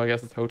 Matt, So I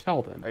guess it's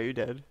hotel then. are you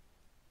dead?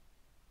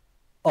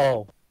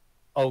 Oh.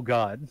 Oh,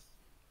 God.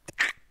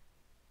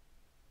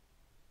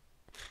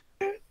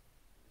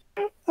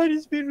 I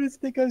just made a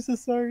mistake. I'm so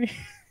sorry.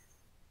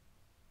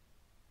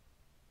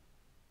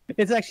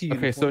 It's actually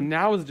Okay, so uniform.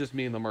 now it's just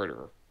me and the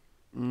murderer.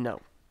 No.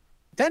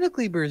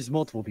 Technically, there's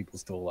multiple people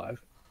still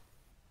alive.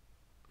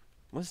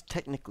 What does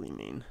technically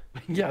mean?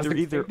 Yeah, There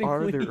either are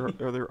technically-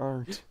 there or there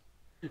aren't.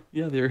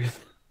 Yeah, there is.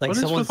 Like What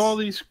is someone's with all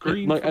these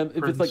green Like, and if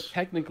it's like footprints?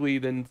 technically,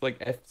 then it's like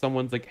if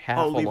someone's like half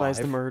Oh, alive. Levi's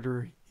the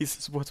murderer. He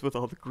says, "What's with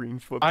all the green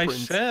I've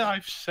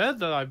footprints?" said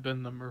that I've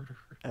been the murderer.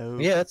 Oh.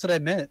 Yeah, that's what I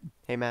meant.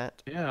 Hey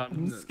Matt. Yeah,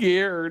 I'm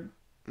scared.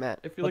 Matt.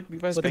 I feel like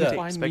Levi's what's gonna that?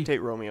 find me.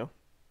 Spectate Romeo.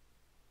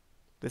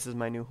 This is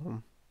my new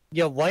home.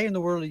 Yeah, why in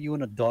the world are you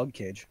in a dog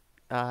cage?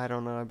 I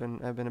don't know.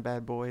 I've been a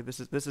bad boy.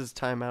 This is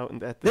time out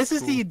and at This is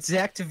school. the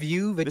exact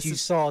view that This you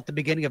is- saw at the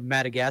beginning of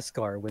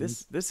Madagascar when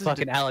This is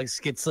fucking Alex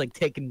gets like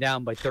taken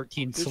down by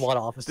 13 This- SWAT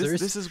officers.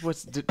 this is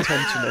what's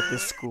detention at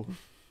this school.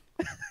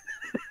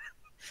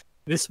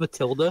 This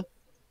Matilda?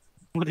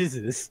 What is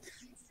this?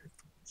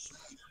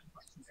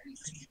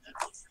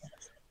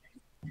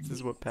 This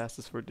is what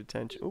passes for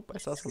detention. Oh, I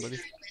saw somebody.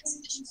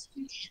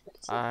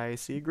 I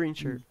see a green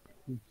shirt.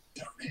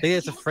 I think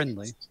it's a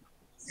friendly.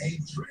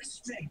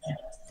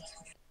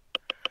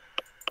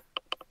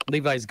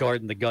 Levi's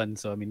guarding the gun,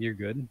 so I mean you're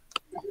good.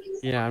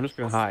 Yeah, I'm just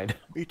gonna hide.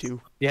 Me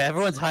too. Yeah,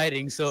 everyone's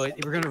hiding, so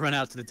we're gonna run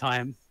out to the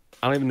time.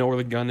 I don't even know where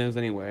the gun is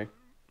anyway.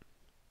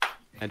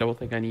 I don't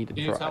think I need to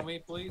Can you try. tell me,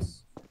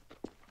 please?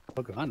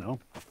 Look, I know.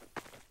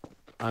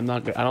 I'm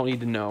not good. I don't need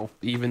to know.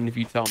 Even if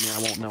you tell me,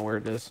 I won't know where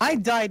it is. I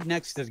died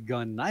next to the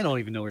gun. I don't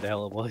even know where the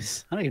hell it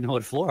was. I don't even know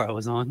what floor I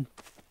was on.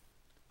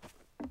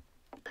 What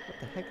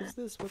the heck is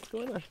this? What's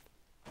going on?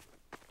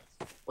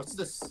 What's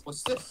this?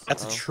 What's this?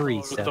 That's a tree,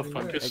 Oh, Seth. What the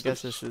fuck is I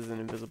guess this? this is an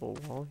invisible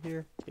wall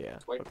here. Yeah.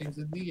 White Okay. things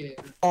in the air.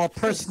 Oh,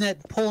 person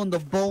that pulling the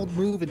bold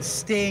move and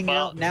staying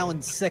Well- out now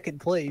in second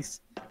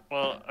place.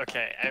 Well,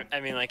 okay. I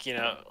mean, like, you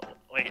know,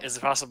 like, is it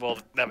possible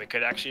that we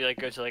could actually like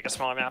go to like a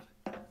smaller map?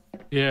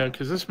 Yeah,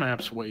 because this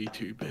map's way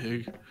too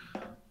big.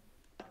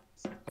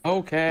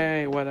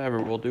 Okay, whatever.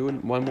 We'll do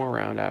one more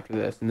round after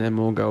this, and then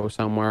we'll go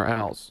somewhere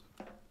else.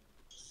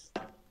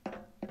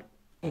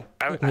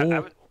 I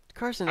would,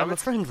 Carson, I I'm a would-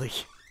 friendly.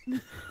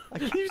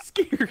 You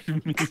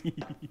scared me.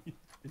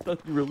 It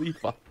doesn't really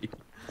funny.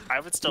 I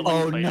would still.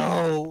 Oh play-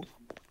 no!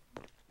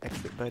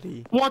 Exit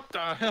buddy. What the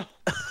hell?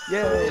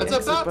 Yay, It's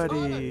exit about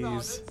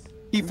buddies.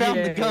 He found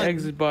the Yay, gun.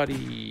 exit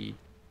buddy.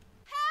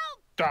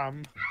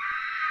 Dumb.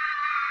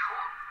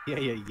 Yeah.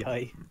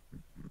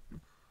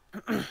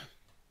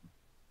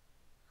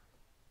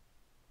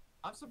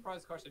 I'm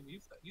surprised, Carson.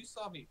 You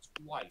saw me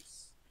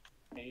twice,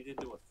 and you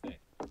didn't do a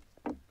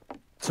thing.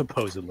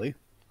 Supposedly.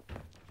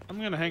 I'm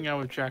gonna hang out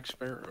with Jack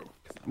Sparrow.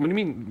 What do you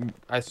mean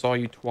I saw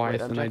you twice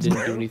Wait, I'm and I Jack didn't do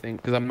Sparrow? anything?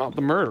 Because I'm not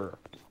the murderer.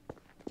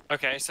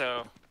 Okay,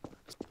 so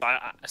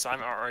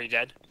I'm already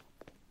dead.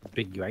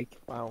 Big yike.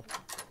 Wow.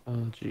 Oh,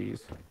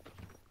 jeez.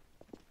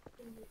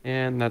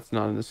 And that's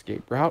not an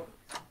escape route.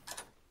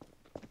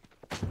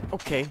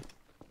 Okay.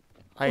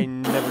 I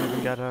never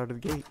even got out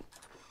of the gate.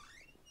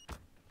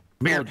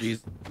 Oh,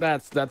 jeez.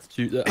 That's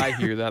too. I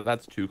hear that.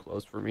 That's too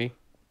close for me.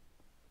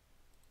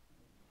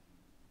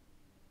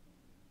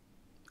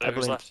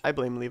 Who's left? I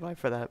blame Levi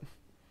for that.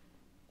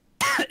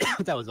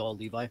 That was all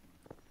Levi.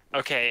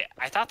 Okay,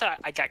 I thought that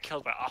I got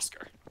killed by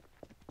Oscar.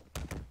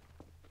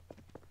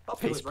 Oh,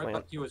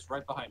 Faceplant. he was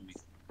right behind me.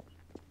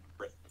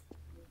 Rip.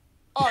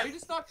 Oh, he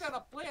just knocked down a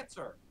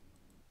planter.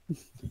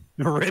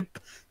 Rip.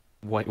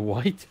 What?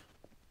 You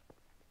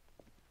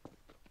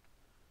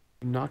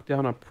knocked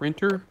down a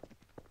printer?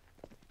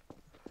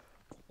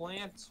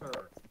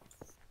 Planter.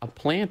 A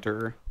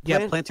planter?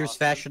 Yeah, Planter's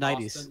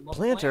fashionitis. Austin,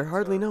 Planter,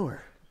 hardly know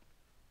her.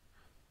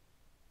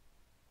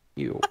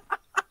 You.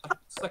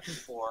 Second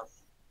floor.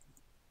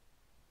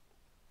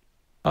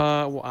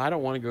 Well, I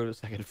don't want to go to the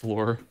second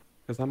floor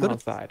because I'm Go to-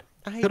 outside.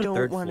 I Go to don't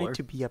third want floor. it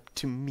to be up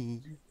to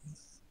me.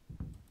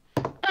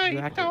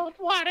 Exactly.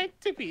 want it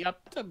to be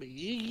up to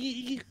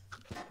me.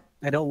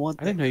 I don't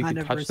want I that didn't know you kind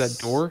could of touch that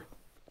door.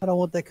 I don't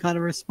want that kind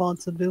of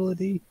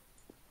responsibility.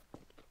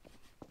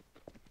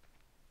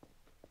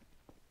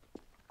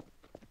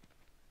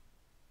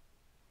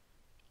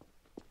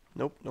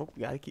 Nope.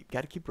 Gotta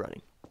keep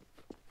running.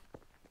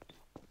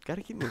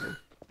 Gotta keep moving.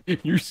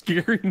 You're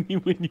scaring me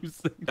when you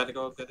say that. Gotta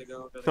go.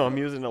 No, I'm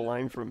using a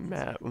line from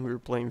Matt when we were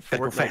playing Gotta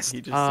go Fortnite. fast. He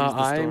just used the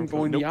I'm storm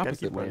going nope, the gotta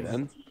opposite keep way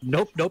running.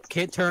 then. Nope.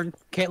 Can't turn.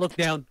 Can't look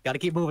down. Gotta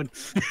keep moving.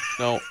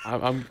 No,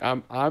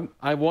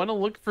 I want to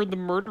look for the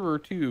murderer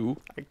too,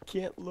 I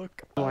can't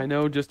look. so I up.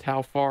 know just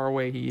how far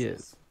away he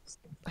is.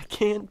 I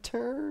can't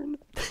turn.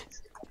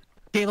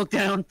 Can't look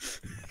down.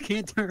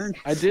 Can't turn.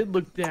 I did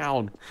look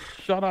down.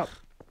 Shut up.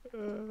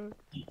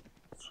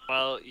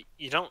 Well,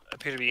 you don't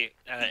appear to be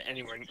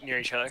anywhere near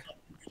each other.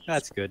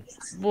 That's good.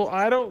 Well,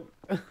 I don't.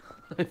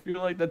 I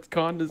feel like that's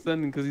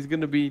condescending because he's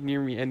gonna be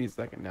near me any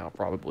second now,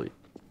 probably.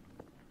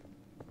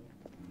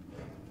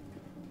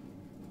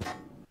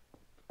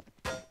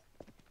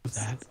 What's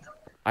that?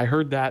 I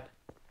heard that.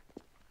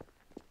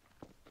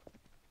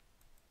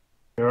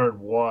 You heard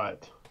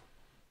what?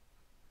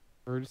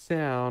 Heard a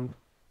sound.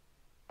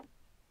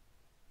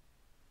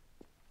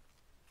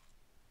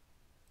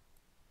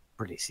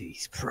 Pretty see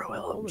these pro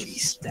LMG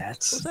What's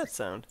stats that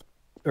sound?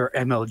 or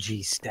MLG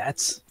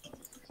stats.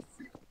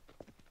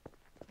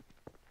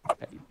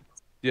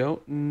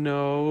 Don't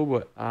know,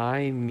 but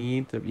I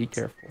need to be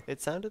careful.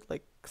 It sounded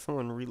like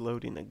someone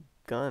reloading a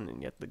gun,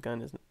 and yet the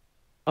gun isn't.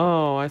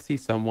 Oh, I see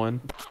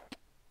someone.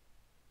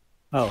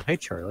 Oh, hey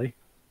Charlie.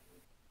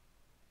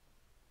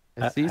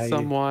 I see how you-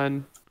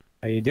 someone.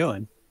 How you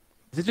doing?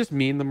 Is it just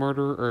me and the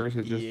murderer, or is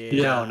it just?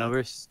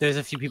 No, there's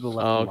a few people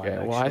left. Oh, alive,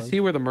 okay. Well, I actually. see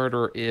where the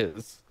murderer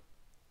is.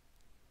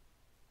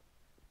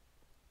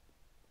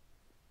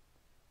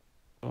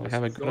 I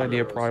have a good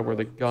idea probably where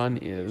the gun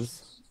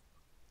is.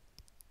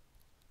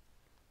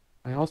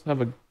 I also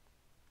have a...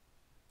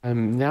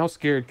 I'm now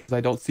scared because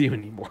I don't see him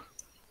anymore.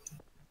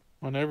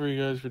 Whenever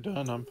you guys are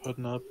done, I'm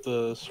putting up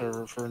the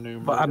server for a new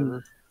But I'm-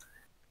 murderer.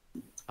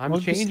 I'm We'll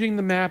just- changing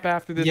the map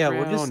after this Yeah,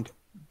 round. we'll just-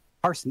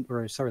 Carson,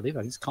 or sorry,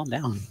 Levi, just calm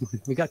down.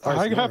 We got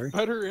Carson. I got over.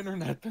 better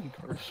internet than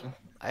Carson.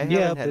 I Yeah,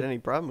 haven't had but- any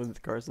problem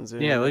with Carson's Yeah,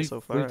 internet we've,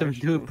 so far. we've been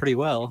actually. doing pretty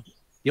well.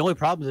 The only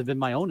problems have been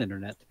my own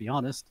internet, to be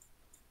honest.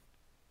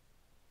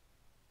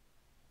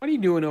 What are you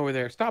doing over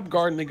there? Stop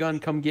guarding the gun.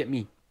 Come get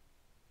me.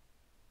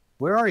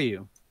 Where are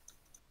you?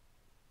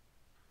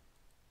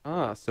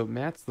 Ah, so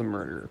Matt's the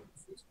murderer.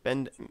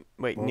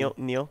 Wait, Whoa.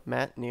 Neil.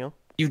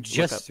 You up.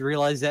 just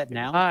realized that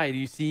now? Hi, do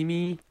you see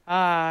me?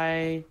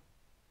 Hi.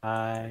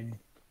 Hi.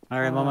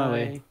 Alright, I'm on my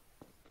way.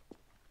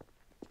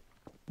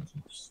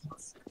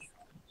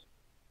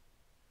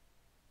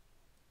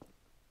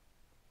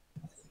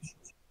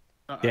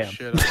 Hi. Damn.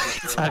 Shit, I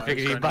just I figured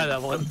realized you'd buy need that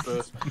to one.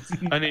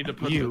 put I need to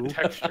put You. the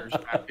textures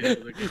back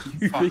into the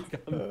You fuck. think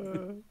I'm...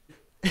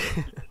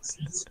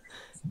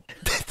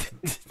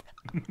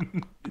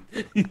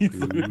 He's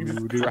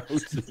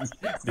grousing.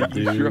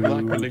 Making sure I'm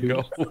not gonna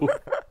go.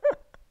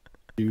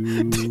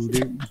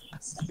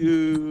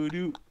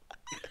 Doo-doo.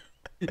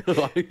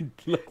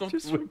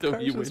 Just from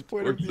Carson's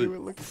point of view,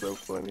 it looks so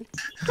funny.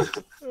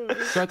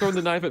 Try throwing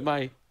the knife at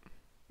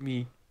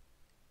me.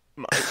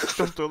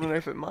 Don't throw the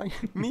knife at me.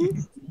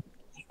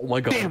 Oh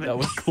my god, that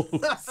was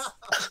close.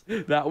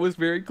 That was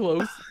very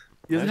close.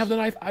 He doesn't have the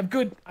knife. I'm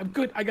good.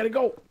 I gotta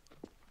go.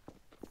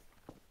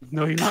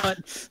 No, you're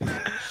not.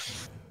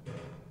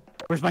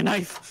 Where's my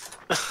knife?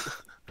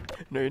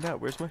 No, you're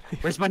not. Where's my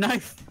knife? Where's my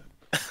knife?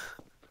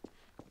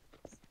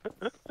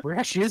 Where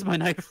actually is my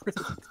knife? Where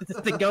did this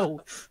thing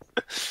go?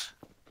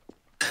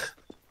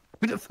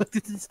 Where the fuck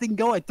did this thing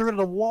go? I threw it at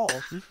a wall.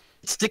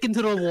 Sticking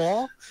to the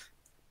wall?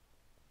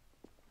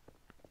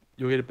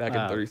 You'll get it back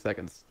in 30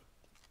 seconds.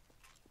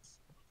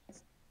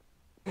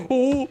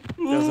 Oh! That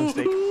was a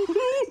mistake.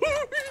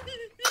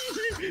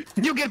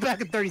 You'll get it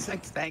back in 30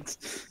 seconds,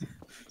 thanks.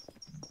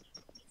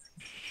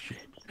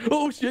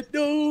 Oh shit,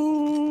 no!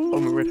 Oh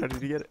my word, how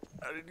did he get it?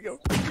 How did he go?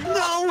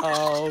 No!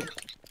 Oh.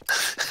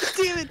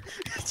 Damn it!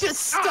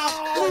 Just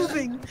stop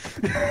moving!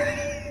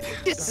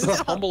 Just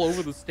stop! Tumble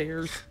over the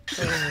stairs.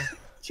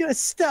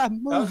 Just stop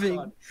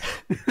moving!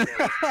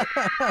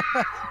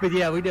 But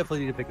yeah, we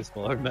definitely need to pick a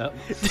smaller map.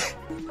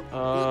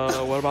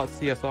 What about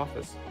CS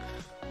Office?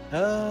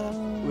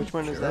 Which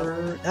one is that?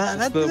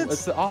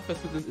 It's the Office.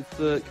 It's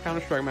the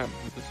Counter-Strike map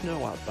with the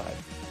snow outside.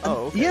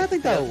 Oh, okay. Yeah, I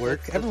think that'll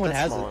work. That's Everyone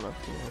has small it. enough,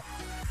 yeah.